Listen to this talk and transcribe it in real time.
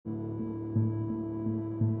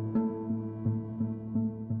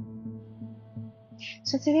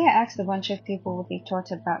So today I asked a bunch of people what they thought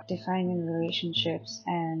about defining relationships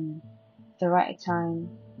and the right time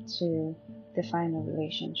to define a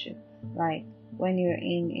relationship. Like when you're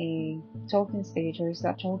in a talking stage or you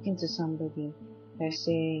start talking to somebody, they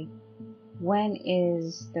say, when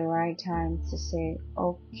is the right time to say,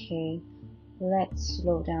 okay, let's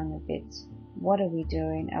slow down a bit. What are we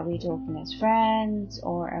doing? Are we talking as friends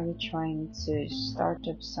or are we trying to start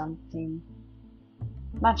up something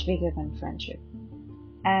much bigger than friendship?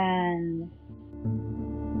 And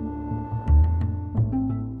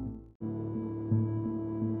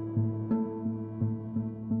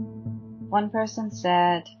one person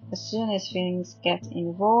said as soon as feelings get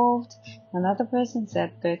involved, another person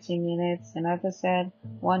said 30 minutes, another said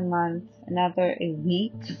 1 month, another a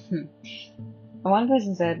week. One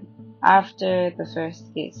person said after the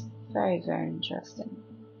first kiss. Very, very interesting.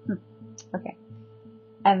 Okay.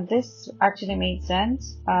 And this actually made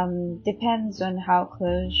sense. Depends on how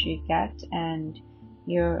close you get and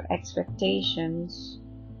your expectations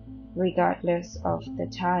regardless of the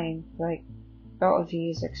time. Like both of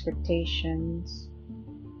you's expectations,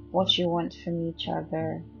 what you want from each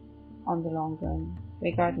other on the long run,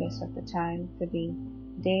 regardless of the time. Could be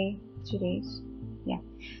day, 2 days. Yeah.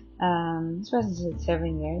 This person said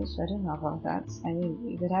 7 years. I don't know about that. I mean,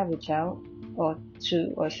 you could have a child or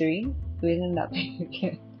 2 or 3 within that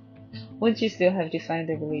period. Once you still have defined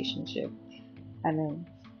the relationship. And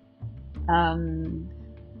then,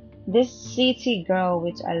 this city girl,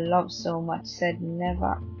 which I love so much, said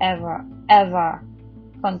never, ever, ever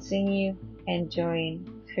continue enjoying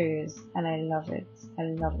cruise. And I love it. I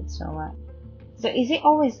love it so much. So is it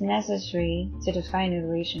always necessary to define a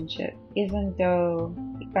relationship even though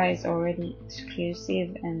you guys are already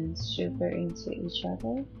exclusive and super into each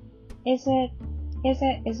other? Isn't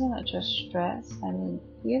it just stress? I mean,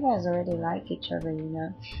 you guys already like each other,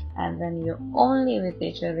 and then you're only with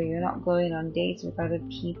each other, you're not going on dates with other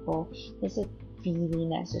people. Is it really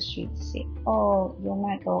necessary to say, oh, you're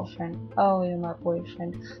my girlfriend, oh, you're my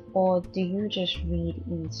boyfriend, or do you just read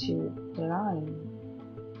into the line?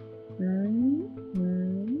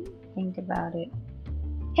 Think about it.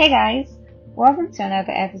 Hey guys, welcome to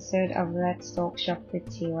another episode of Let's Talk Shop with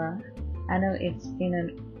Tiwa. I know it's been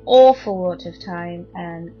an awful lot of time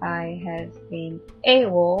and I have been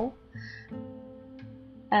AWOL,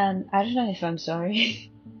 and I don't know if I'm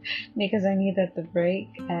sorry because I needed the break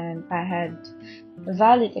and I had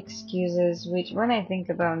valid excuses, which when I think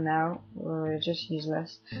about now were just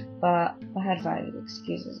useless, but I had valid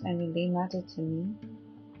excuses. I mean, they mattered to me.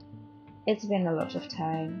 It's been a lot of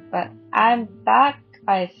time, but I'm back.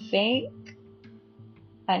 I think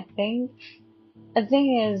the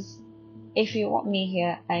thing is, if you want me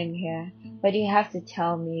here, I'm here, but you have to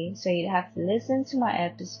tell me. So you'd have to listen to my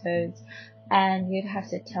episodes and you'd have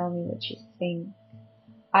to tell me what you think.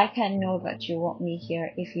 I can know that you want me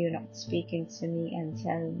here if you're not speaking to me and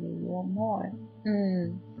telling me you want more.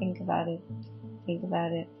 Think about it.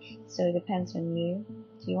 So it depends on you.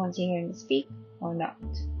 Do you want to hear me speak or not?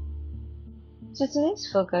 So today's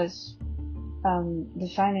focus,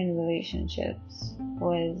 defining relationships,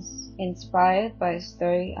 was inspired by a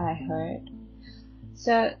story I heard.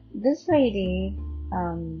 So this lady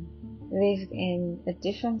lived in a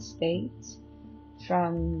different state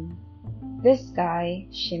from this guy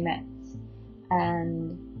she met,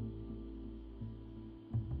 and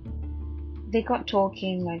they got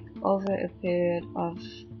talking like over a period of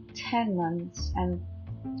 10 months, and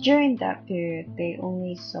during that period they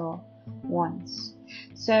only saw once.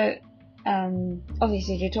 So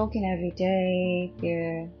obviously they're talking every day,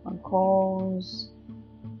 they're on calls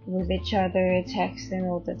with each other, texting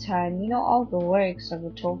all the time, all the works of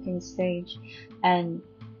a talking stage. And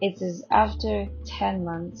it is after 10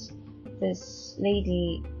 months this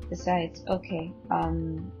lady decides, okay,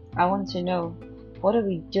 I want to know, what are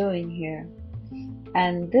we doing here?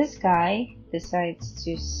 And this guy decides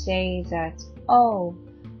to say that, oh,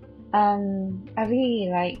 I really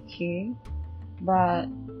like you, but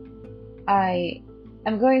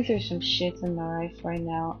I'm going through some shit in my life right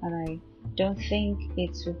now, and I don't think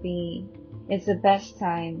it's the best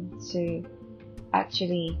time to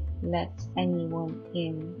actually let anyone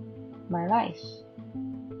in my life.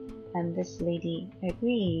 And this lady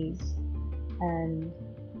agrees and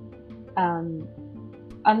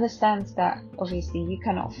understands that obviously you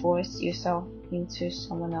cannot force yourself into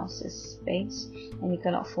someone else's space, and you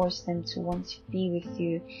cannot force them to want to be with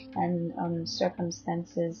you, and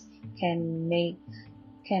circumstances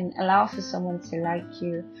can allow for someone to like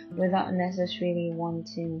you without necessarily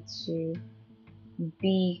wanting to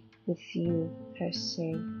be with you per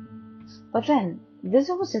se. But then this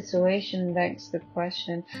whole situation begs the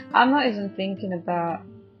question. I'm not even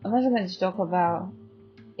going to talk about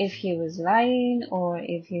if he was lying or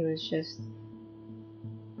if he was just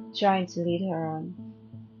trying to lead her on.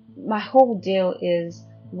 My whole deal is,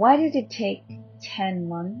 why did it take 10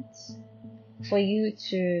 months for you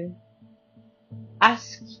to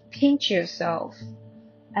pinch yourself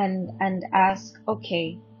and ask,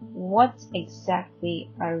 okay, what exactly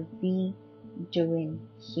are we doing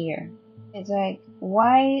here? It's like,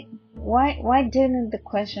 why didn't the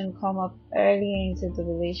question come up earlier into the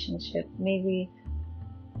relationship? Maybe,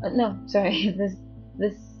 no, sorry, this,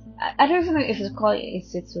 I don't even know if it's called a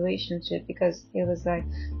situationship, because it was like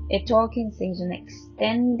a talking stage, an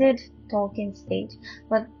extended talking stage,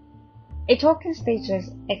 but a talking stage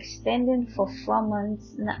was extending for 4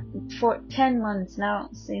 months, for 10 months now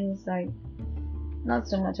seems like not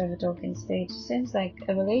so much of a talking stage. Seems like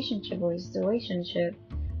a relationship or a situationship,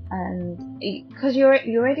 and because you're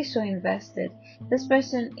already so invested. This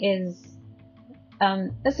person is,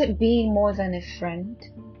 let's say, being more than a friend,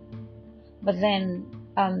 but then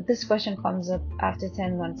this question comes up after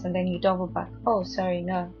 10 months, and then you double back. Oh, sorry,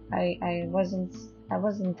 no, I wasn't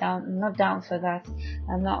down. I'm not down for that.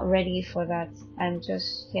 I'm not ready for that. I'm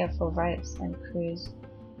just here for vibes and cruise.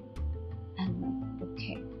 And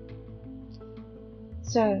okay.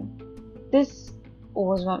 So this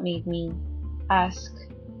was what made me ask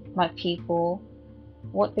my people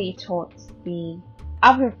what they thought the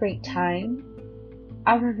appropriate time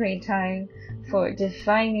for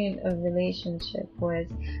defining a relationship was.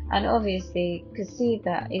 And obviously you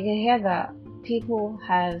can hear that people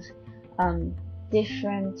have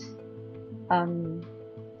different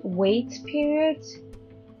wait periods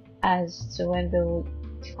as to when they would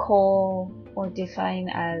call or define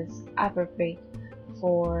as appropriate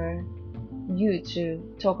for you to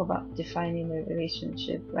talk about defining a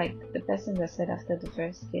relationship. Like the person that said after the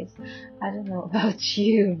first kiss, I don't know about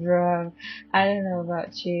you, bro. I don't know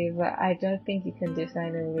about you, but I don't think you can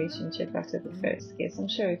define a relationship after the first kiss. I'm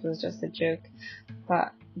sure it was just a joke,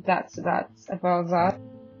 but that's about that.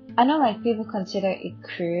 I know, like, people consider it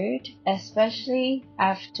crude, especially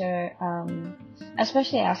after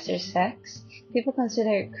sex. People consider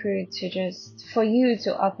it crude to just for you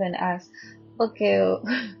to up and ask, okay,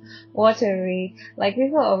 what are we? Like,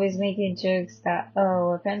 people are always making jokes that,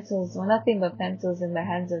 oh, we're nothing but pencils in the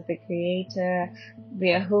hands of the creator.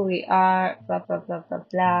 We are who we are, blah blah blah blah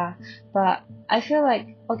blah. But I feel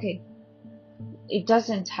like, okay, it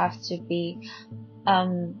doesn't have to be.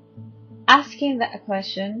 Asking that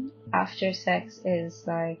question after sex is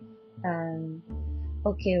like,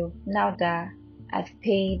 okay, now that I've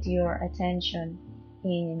paid your attention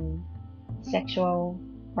in sexual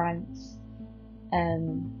rants,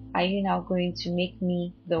 are you now going to make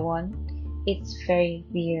me the one? It's very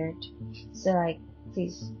weird. So, like,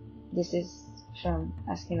 please, this is from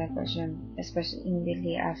asking that question, especially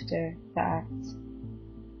immediately after the act.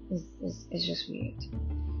 It's just weird.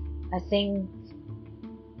 I think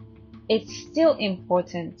it's still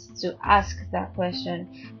important to ask that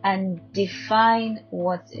question and define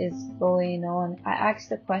what is going on. I asked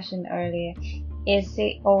the question earlier, is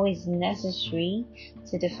it always necessary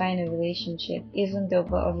to define a relationship, even though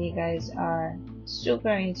both of you guys are super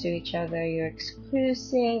into each other, you're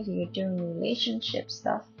exclusive, you're doing relationship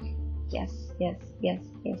stuff? Yes, yes, yes,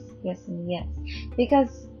 yes, yes, and yes.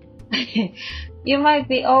 Because you might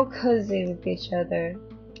be all cozy with each other,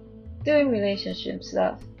 doing relationship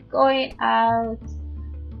stuff, going out,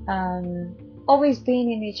 always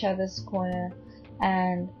being in each other's corner,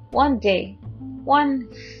 and one day, one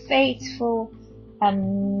fateful,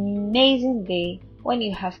 amazing day, when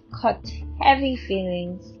you have caught heavy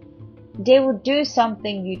feelings, they will do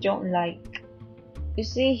something you don't like. You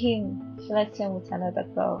see him flirting with another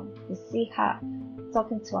girl, you see her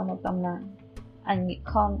talking to another man, and you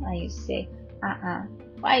come and you say,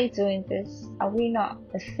 why are you doing this? Are we not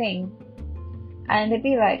a thing? And they'd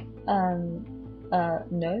be like,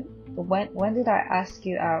 no. When did I ask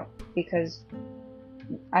you out? Because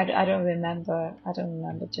I don't remember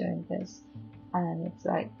doing this. And it's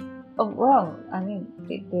like, oh well, I mean,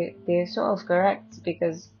 they're sort of correct,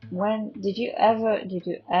 because when did you ever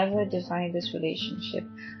define this relationship?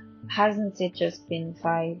 Hasn't it just been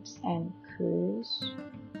vibes and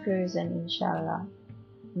cruise and inshallah?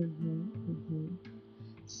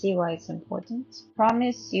 See why it's important?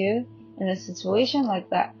 Promise you, in a situation like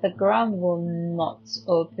that, the ground will not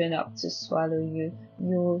open up to swallow you.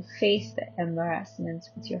 You will face the embarrassment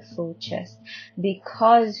with your full chest,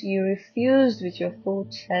 because you refused with your full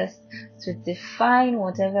chest to define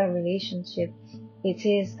whatever relationship it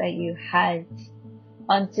is that you had,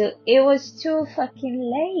 until it was too fucking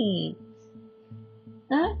late.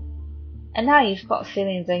 Huh? And now you've got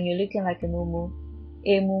feelings and you're looking like a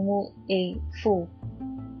fool,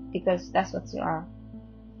 because that's what you are.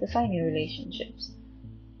 Define your relationships.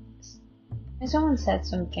 And someone said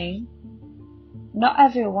something, not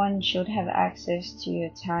everyone should have access to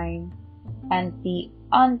your time and be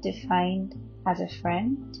undefined as a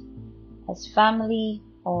friend, as family,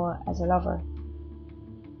 or as a lover.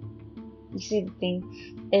 You see, the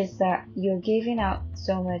thing is that you're giving out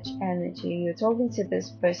so much energy, you're talking to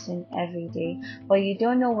this person every day, but you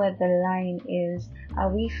don't know where the line is. Are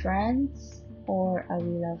we friends or are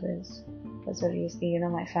we lovers? Because obviously you're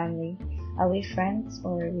not my family. Are we friends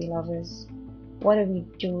or are we lovers? What are we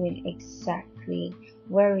doing exactly?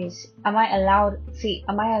 Am I allowed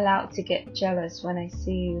to get jealous when I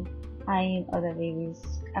see you eyeing other babies?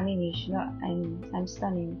 I mean, you should not. I'm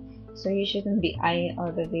stunning, so you shouldn't be eyeing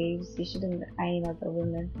other babes, you shouldn't be eyeing other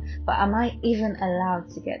women. But am I even allowed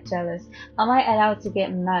to get jealous? Am I allowed to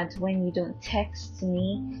get mad when you don't text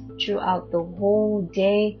me throughout the whole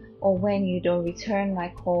day, or when you don't return my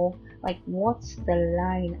call? Like, what's the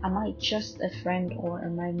line? Am I just a friend or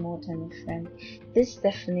am I more than a friend? This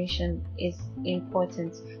definition is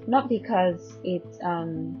important, not because it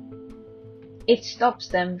stops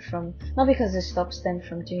them from not because it stops them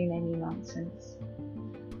from doing any nonsense.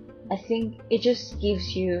 I think it just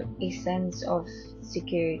gives you a sense of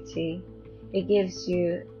security. It gives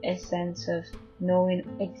you a sense of knowing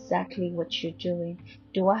exactly what you're doing.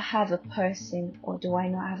 Do I have a person or do I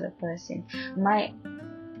not have a person?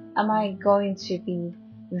 Am I going to be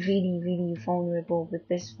really, really vulnerable with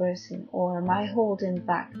this person, or am I holding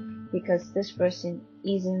back because this person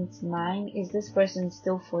isn't mine? Is this person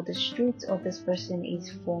still for the streets, or this person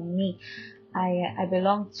is for me? I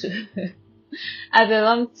belong to I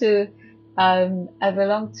belong to I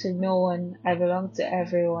belong to no one. I belong to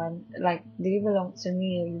everyone. Like, do you belong to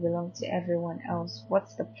me or you belong to everyone else?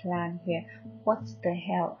 What's the plan here? What the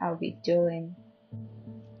hell are we doing?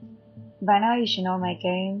 By now you should know my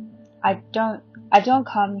game. I don't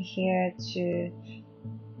come here to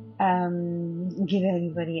give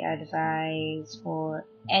anybody advice or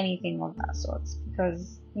anything of that sort,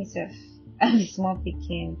 because myself, I'm a small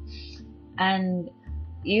picking, and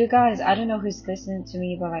you guys, I don't know who's listening to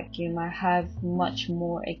me, but like, you might have much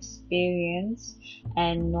more experience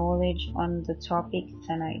and knowledge on the topic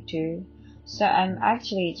than I do. So I'm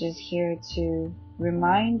actually just here to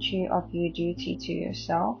remind you of your duty to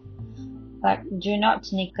yourself. Like, do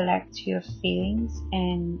not neglect your feelings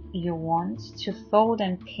and your wants to fold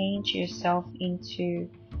and paint yourself into,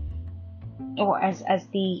 or as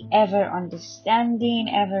the ever understanding,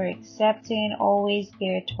 ever accepting, always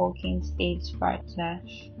there talking stage partner.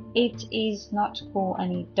 It is not cool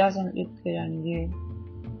and it doesn't look good on you.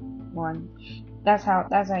 One. That's how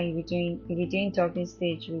you be doing talking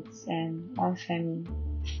stage with on Femi.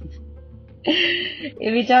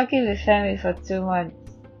 You'll be talking with Femi for 2 months,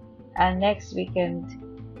 and next weekend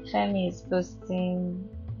Femi is posting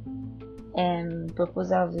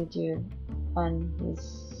proposal video on his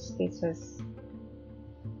status.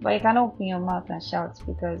 But you cannot open your mouth and shout,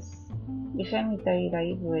 because if Femi tell you that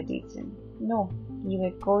you were dating, no, you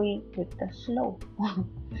were going with the flow.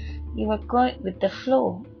 You were going with the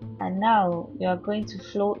flow, and now you are going to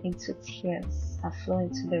flow into tears and flow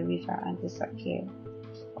into the river and disappear.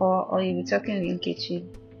 Or you'll be talking with Nkechi.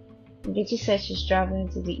 Nkechi said she's traveling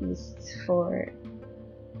to the east for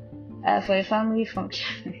a family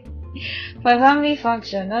function. For a family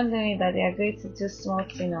function, not knowing that they are going to do small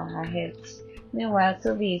thing on her head. Meanwhile,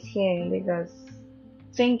 Toby is here in Lagos,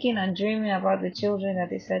 thinking and dreaming about the children that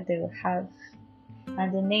they said they will have,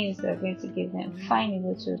 and the names they're going to give them. Fine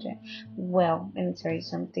little children. Well, let me tell you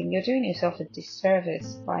something. You're doing yourself a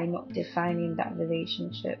disservice by not defining that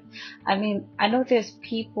relationship. I mean, I know there's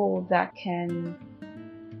people that can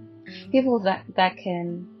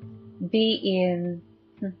be in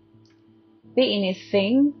a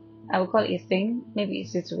thing. I would call it a thing, maybe a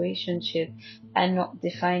situationship, and not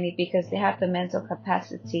define it, because they have the mental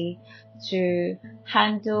capacity to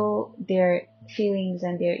handle their feelings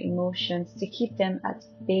and their emotions, to keep them at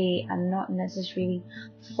bay and not necessarily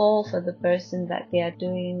fall for the person that they are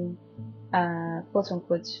doing quote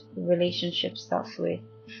unquote relationship stuff with.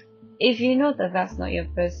 If you know that that's not your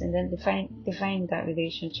person, then define that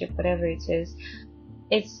relationship, whatever it is.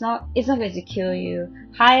 It's not going to kill you.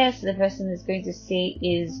 Highest the person is going to say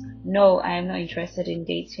is, no, I am not interested in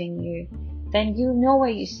dating you. Then you know where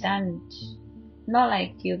you stand. Not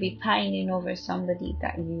like you'll be pining over somebody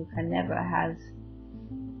that you can never have.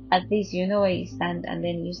 At least you know where you stand, and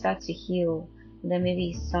then you start to heal. And then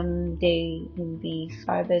maybe someday, in the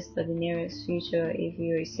farthest or the nearest future, if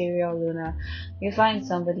you're a serial loner, you find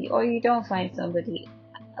somebody, or you don't find somebody.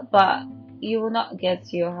 but you will not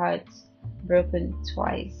get your heart broken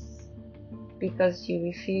twice because you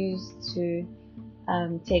refuse to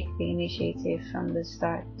take the initiative from the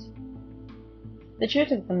start. The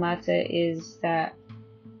truth of the matter is that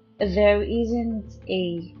there isn't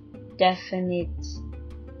a definite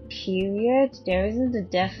period, there isn't a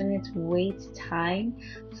definite wait time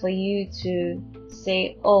for you to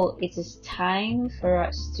say, oh, it is time for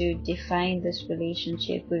us to define this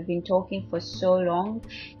relationship. We've been talking for so long,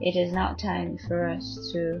 it is now time for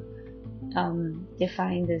us to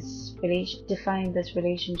define this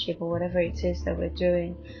relationship or whatever it is that we're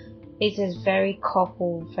doing. It is very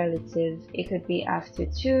couple relative. It could be after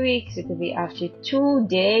 2 weeks, it could be after 2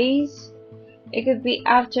 days, it could be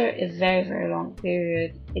after a very, very long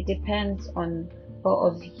period. It depends on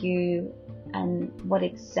both of you and what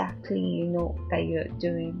exactly you know that you're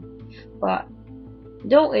doing. But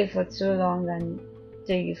don't wait for too long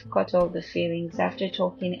until you've caught all the feelings. After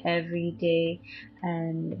talking every day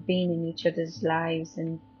and being in each other's lives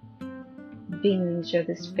and being in each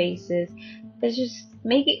other's faces, let's just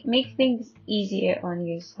make things easier on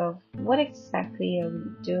yourself. What exactly are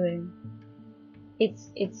we doing?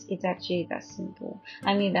 It's actually that simple.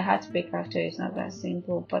 I mean, the heartbreak after is not that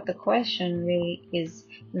simple, but the question really is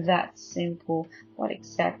that simple. What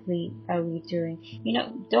exactly are we doing?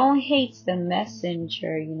 Don't hate the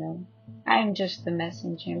messenger. I'm just the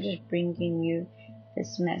messenger. I'm just bringing you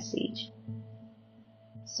this message.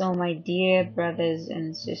 So, my dear brothers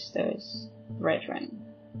and sisters, brethren,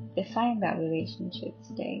 define that relationship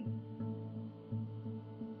today.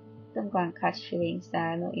 Don't go and catch feelings that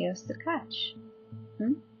are not yours to catch.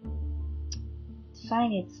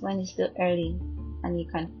 Define it when it's still early, and you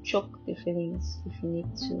can choke the feelings if you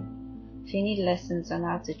need to. If you need lessons on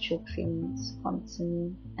how to choke feelings, come to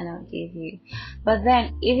me and I'll give you. But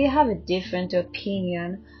then, if you have a different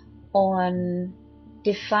opinion on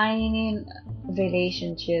defining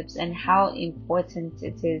relationships and how important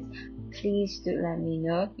it is, please do let me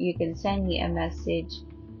know. You can send me a message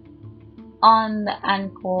on the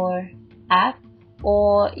Anchor app,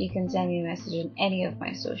 or you can send me a message on any of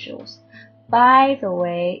my socials. By the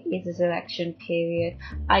way, it is election period.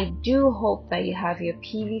 I do hope that you have your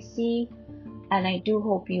PVC, and I do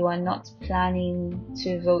hope you are not planning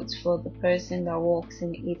to vote for the person that walks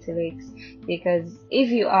in italics, because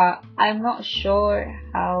if you are, I'm not sure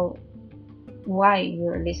why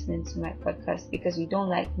you're listening to my podcast, because you don't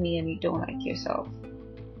like me and you don't like yourself,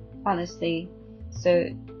 honestly. So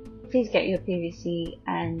please get your PVC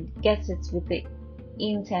and get it with the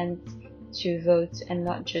intent to vote and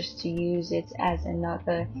not just to use it as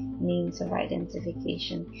another means of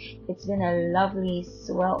identification. It's been a lovely,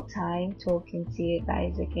 swell time talking to you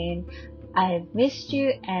guys again. I have missed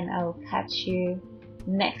you, and I'll catch you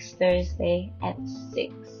next Thursday at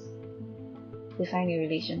 6. Define your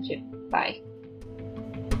relationship. Bye.